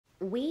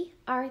We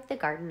Are the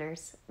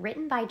Gardeners,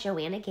 written by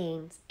Joanna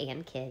Gaines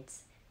and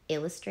kids,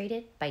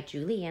 illustrated by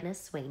Julianna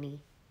Swaney.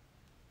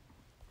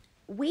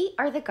 We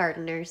Are the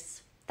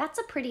Gardeners. That's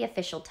a pretty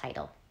official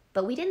title,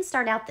 but we didn't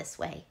start out this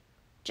way.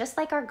 Just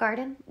like our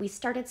garden, we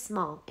started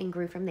small and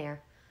grew from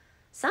there.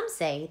 Some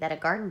say that a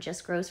garden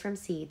just grows from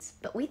seeds,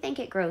 but we think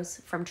it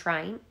grows from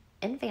trying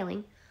and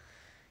failing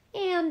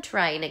and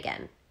trying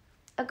again.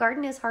 A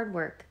garden is hard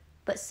work,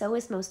 but so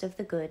is most of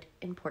the good,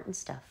 important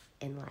stuff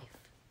in life.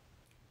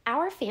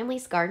 Our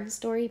family's garden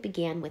story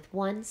began with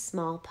one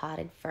small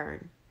potted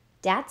fern.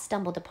 Dad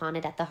stumbled upon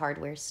it at the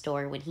hardware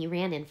store when he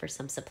ran in for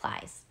some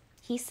supplies.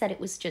 He said it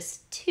was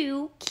just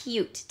too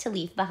cute to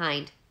leave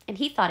behind, and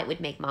he thought it would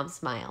make Mom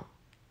smile.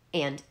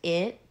 And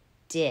it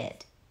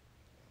did.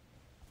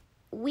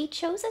 We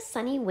chose a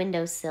sunny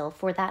windowsill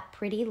for that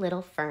pretty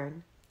little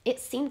fern.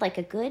 It seemed like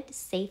a good,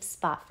 safe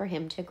spot for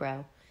him to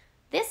grow.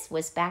 This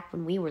was back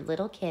when we were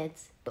little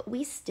kids, but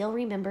we still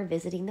remember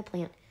visiting the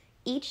plant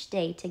each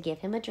day to give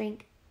him a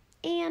drink,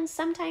 and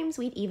sometimes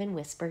we'd even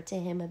whisper to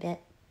him a bit.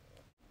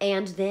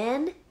 And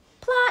then,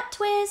 plot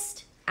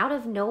twist! Out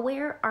of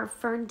nowhere, our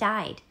fern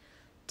died.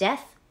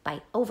 Death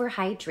by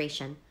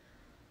overhydration.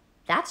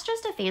 That's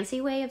just a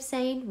fancy way of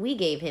saying we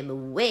gave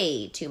him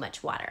way too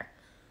much water.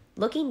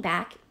 Looking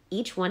back,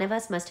 each one of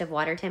us must have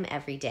watered him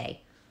every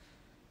day.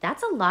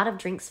 That's a lot of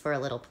drinks for a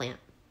little plant.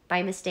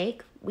 By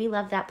mistake, we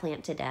love that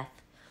plant to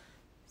death.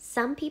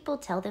 Some people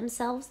tell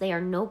themselves they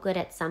are no good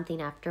at something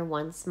after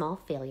one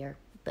small failure,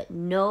 but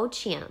no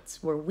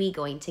chance were we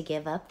going to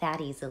give up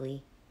that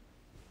easily.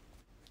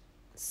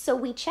 So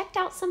we checked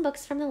out some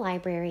books from the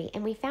library,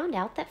 and we found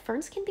out that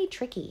ferns can be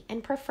tricky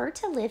and prefer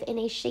to live in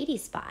a shady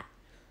spot.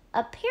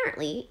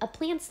 Apparently, a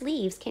plant's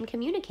leaves can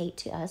communicate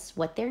to us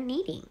what they're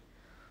needing.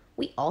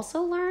 We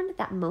also learned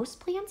that most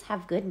plants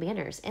have good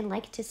manners and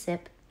like to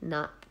sip,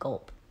 not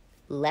gulp.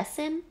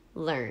 Lesson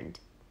learned.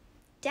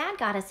 Dad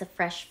got us a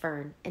fresh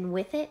fern, and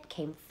with it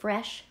came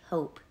fresh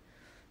hope.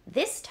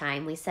 This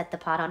time we set the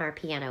pot on our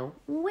piano,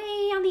 way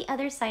on the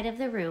other side of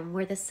the room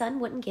where the sun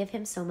wouldn't give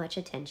him so much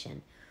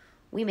attention.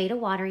 We made a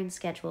watering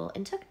schedule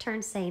and took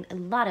turns saying a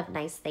lot of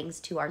nice things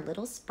to our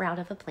little sprout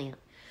of a plant.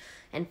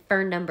 And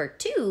fern number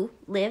 2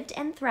 lived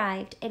and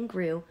thrived and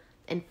grew,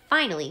 and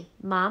finally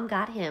Mom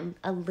got him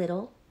a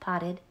little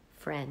potted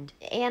friend.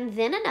 And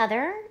then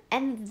another,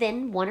 and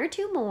then 1 or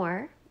 2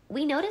 more.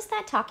 We noticed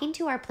that talking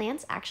to our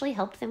plants actually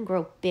helped them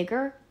grow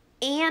bigger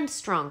and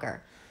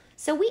stronger.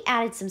 So we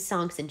added some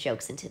songs and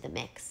jokes into the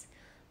mix.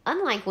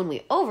 Unlike when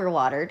we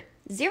overwatered,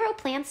 0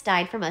 plants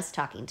died from us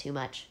talking too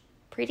much.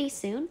 Pretty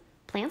soon,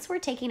 plants were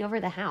taking over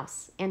the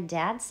house, and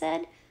Dad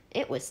said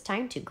it was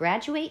time to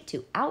graduate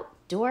to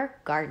outdoor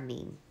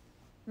gardening.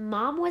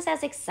 Mom was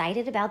as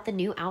excited about the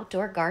new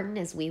outdoor garden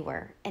as we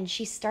were, and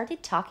she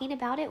started talking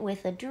about it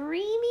with a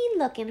dreamy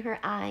look in her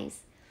eyes.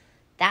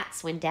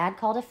 That's when Dad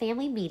called a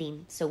family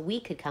meeting so we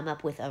could come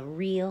up with a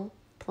real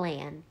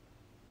plan.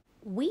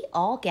 We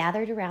all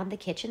gathered around the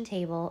kitchen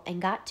table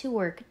and got to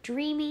work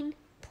dreaming,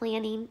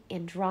 planning,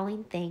 and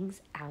drawing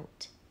things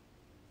out.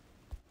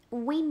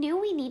 We knew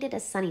we needed a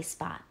sunny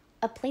spot,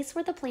 a place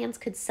where the plants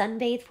could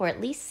sunbathe for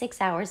at least 6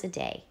 hours a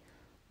day.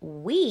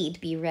 We'd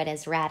be red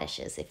as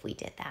radishes if we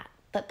did that,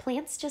 but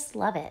plants just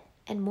love it,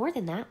 and more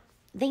than that,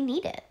 they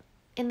need it.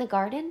 In the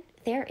garden,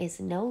 there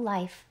is no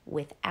life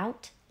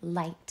without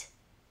light.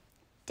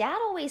 Dad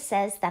always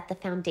says that the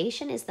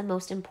foundation is the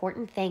most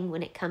important thing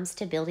when it comes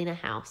to building a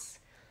house.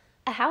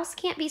 A house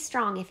can't be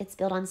strong if it's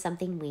built on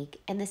something weak,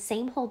 and the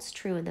same holds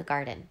true in the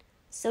garden.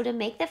 So to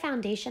make the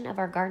foundation of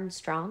our garden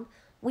strong,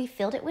 we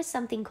filled it with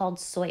something called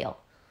soil.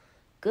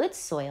 Good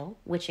soil,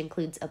 which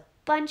includes a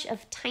bunch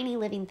of tiny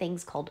living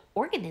things called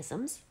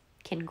organisms,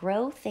 can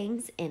grow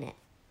things in it.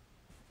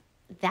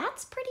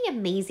 That's pretty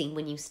amazing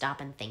when you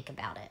stop and think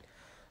about it.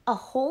 A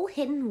whole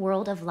hidden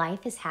world of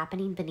life is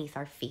happening beneath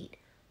our feet.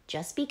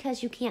 Just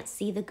because you can't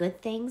see the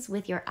good things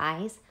with your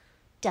eyes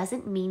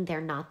doesn't mean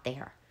they're not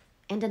there.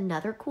 And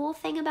another cool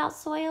thing about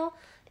soil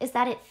is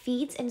that it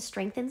feeds and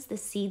strengthens the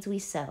seeds we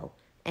sow.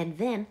 And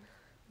then,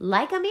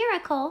 like a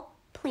miracle,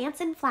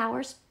 plants and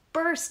flowers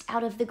burst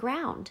out of the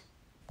ground.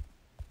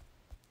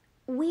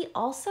 We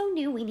also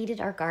knew we needed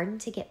our garden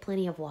to get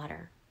plenty of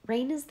water.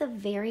 Rain is the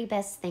very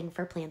best thing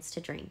for plants to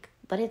drink,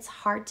 but it's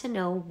hard to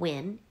know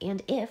when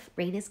and if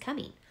rain is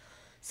coming.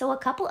 So a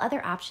couple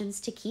other options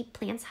to keep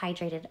plants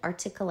hydrated are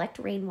to collect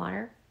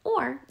rainwater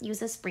or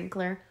use a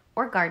sprinkler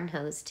or garden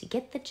hose to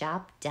get the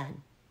job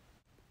done.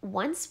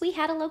 Once we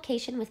had a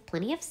location with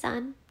plenty of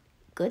sun,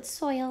 good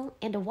soil,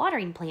 and a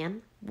watering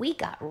plan, we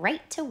got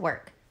right to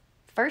work.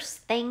 First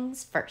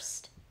things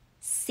first,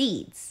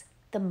 seeds.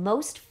 The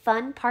most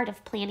fun part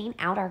of planning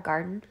out our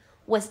garden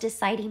was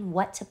deciding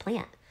what to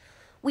plant.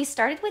 We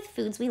started with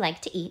foods we like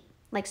to eat,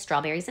 like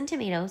strawberries and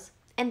tomatoes,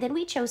 and then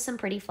we chose some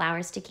pretty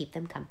flowers to keep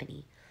them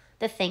company.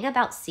 The thing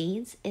about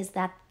seeds is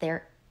that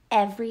they're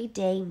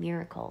everyday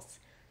miracles.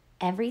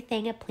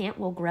 Everything a plant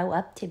will grow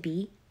up to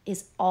be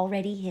is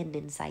already hidden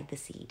inside the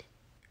seed.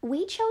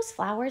 We chose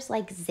flowers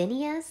like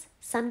zinnias,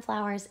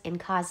 sunflowers, and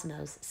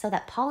cosmos so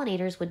that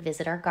pollinators would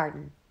visit our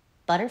garden.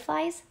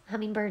 Butterflies,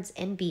 hummingbirds,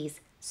 and bees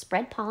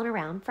spread pollen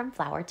around from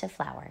flower to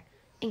flower,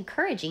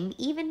 encouraging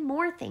even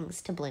more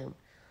things to bloom.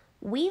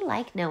 We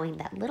like knowing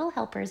that little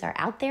helpers are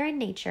out there in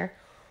nature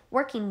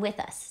working with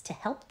us to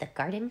help the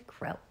garden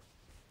grow.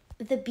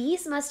 The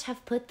bees must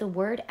have put the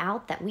word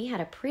out that we had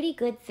a pretty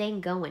good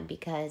thing going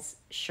because,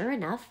 sure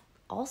enough,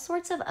 all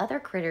sorts of other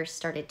critters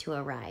started to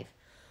arrive.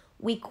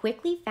 We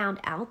quickly found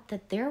out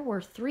that there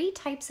were 3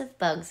 types of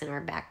bugs in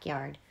our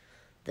backyard: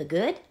 the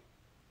good,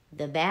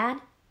 the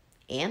bad,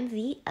 and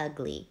the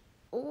ugly.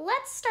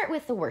 Let's start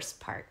with the worst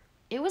part.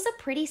 It was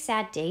a pretty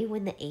sad day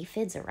when the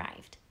aphids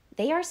arrived.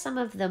 They are some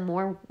of the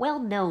more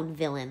well-known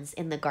villains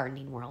in the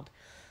gardening world.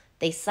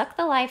 They suck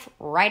the life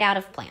right out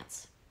of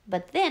plants.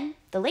 But then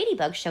the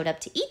ladybugs showed up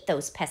to eat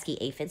those pesky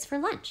aphids for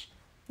lunch.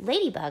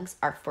 Ladybugs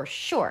are for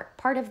sure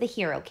part of the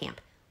hero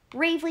camp,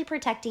 bravely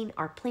protecting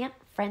our plant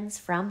friends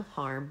from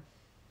harm.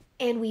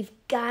 And we've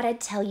got to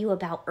tell you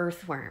about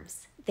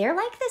earthworms. They're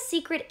like the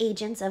secret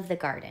agents of the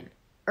garden.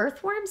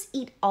 Earthworms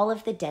eat all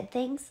of the dead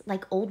things,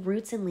 like old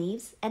roots and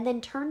leaves, and then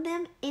turn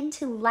them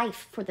into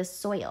life for the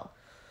soil.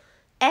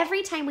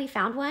 Every time we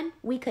found one,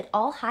 we could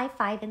all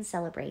high-five and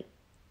celebrate.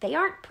 They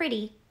aren't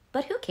pretty,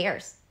 but who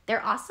cares?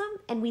 They're awesome,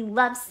 and we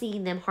love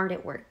seeing them hard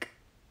at work.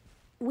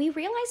 We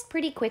realized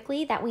pretty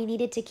quickly that we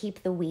needed to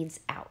keep the weeds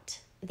out.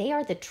 They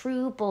are the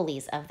true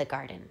bullies of the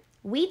garden.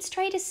 Weeds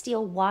try to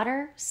steal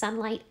water,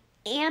 sunlight,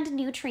 and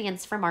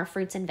nutrients from our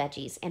fruits and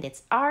veggies, and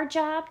it's our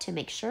job to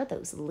make sure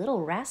those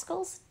little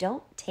rascals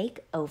don't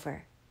take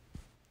over.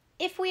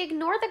 If we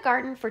ignore the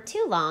garden for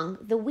too long,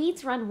 the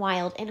weeds run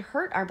wild and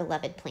hurt our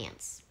beloved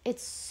plants.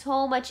 It's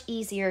so much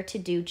easier to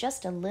do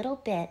just a little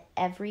bit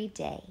every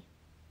day.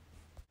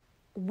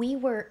 We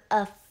were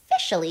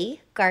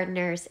officially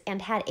gardeners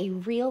and had a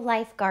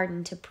real-life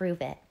garden to prove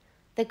it.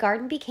 The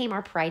garden became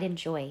our pride and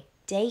joy.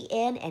 Day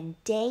in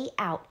and day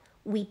out,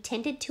 we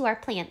tended to our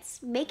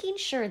plants, making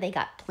sure they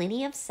got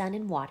plenty of sun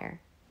and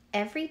water.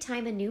 Every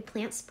time a new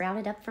plant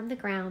sprouted up from the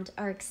ground,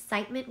 our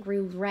excitement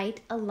grew right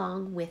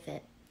along with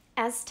it.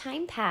 As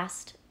time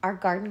passed, our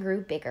garden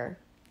grew bigger,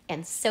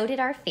 and so did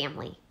our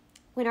family.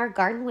 When our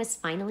garden was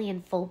finally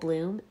in full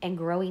bloom and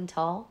growing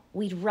tall,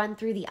 we'd run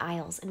through the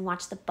aisles and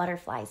watch the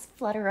butterflies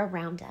flutter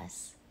around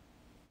us.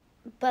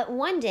 But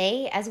one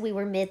day, as we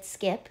were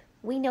mid-skip,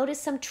 we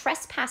noticed some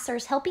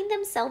trespassers helping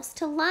themselves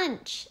to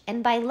lunch.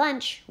 And by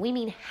lunch, we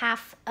mean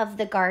half of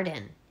the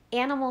garden.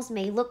 Animals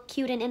may look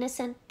cute and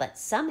innocent, but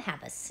some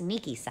have a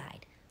sneaky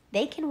side.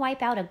 They can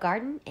wipe out a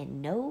garden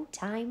in no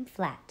time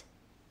flat.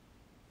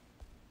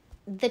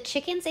 The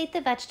chickens ate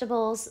the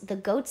vegetables, the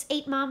goats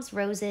ate Mom's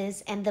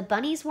roses, and the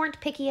bunnies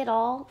weren't picky at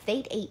all.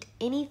 They'd ate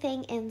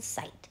anything in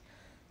sight.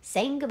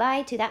 Saying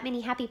goodbye to that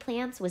many happy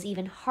plants was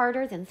even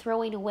harder than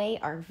throwing away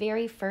our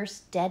very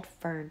first dead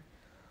fern.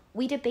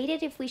 We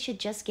debated if we should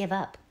just give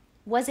up.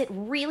 Was it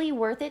really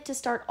worth it to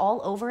start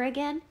all over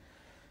again?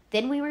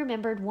 Then we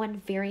remembered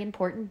one very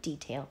important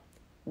detail.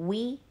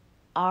 We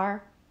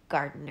are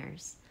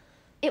gardeners.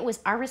 It was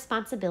our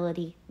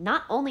responsibility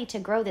not only to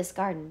grow this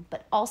garden,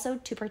 but also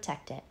to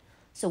protect it.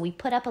 So we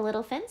put up a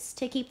little fence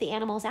to keep the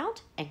animals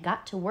out and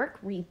got to work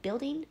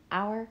rebuilding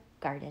our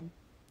garden.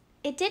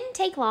 It didn't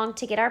take long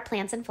to get our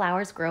plants and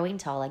flowers growing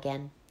tall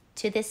again.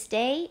 To this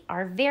day,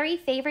 our very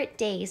favorite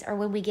days are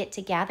when we get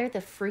to gather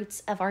the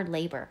fruits of our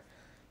labor.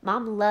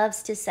 Mom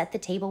loves to set the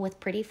table with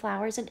pretty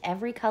flowers in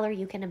every color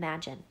you can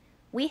imagine.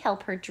 We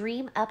help her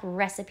dream up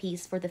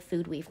recipes for the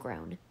food we've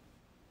grown.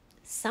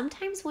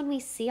 Sometimes when we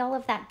see all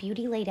of that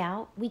beauty laid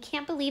out, we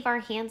can't believe our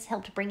hands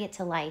helped bring it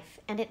to life,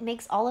 and it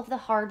makes all of the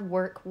hard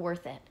work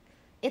worth it.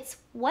 It's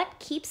what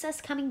keeps us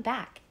coming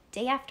back,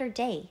 day after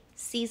day,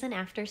 season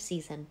after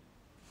season.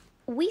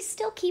 We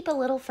still keep a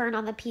little fern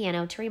on the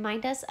piano to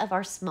remind us of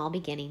our small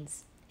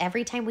beginnings.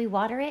 Every time we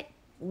water it,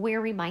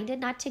 we're reminded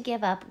not to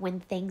give up when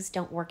things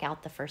don't work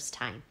out the first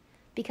time.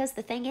 Because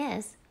the thing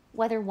is,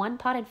 whether one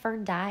potted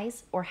fern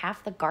dies or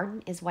half the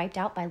garden is wiped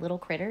out by little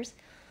critters,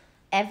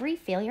 every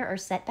failure or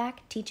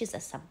setback teaches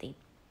us something.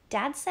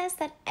 Dad says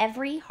that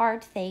every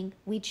hard thing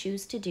we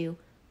choose to do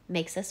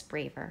makes us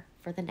braver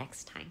for the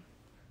next time.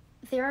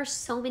 There are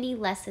so many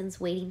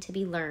lessons waiting to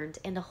be learned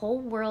and a whole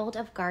world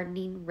of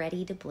gardening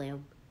ready to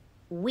bloom.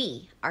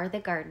 We are the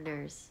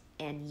gardeners,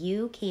 and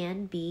you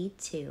can be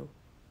too.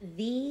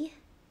 The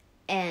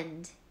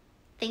end.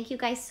 Thank you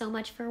guys so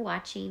much for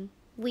watching.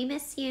 We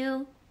miss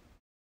you.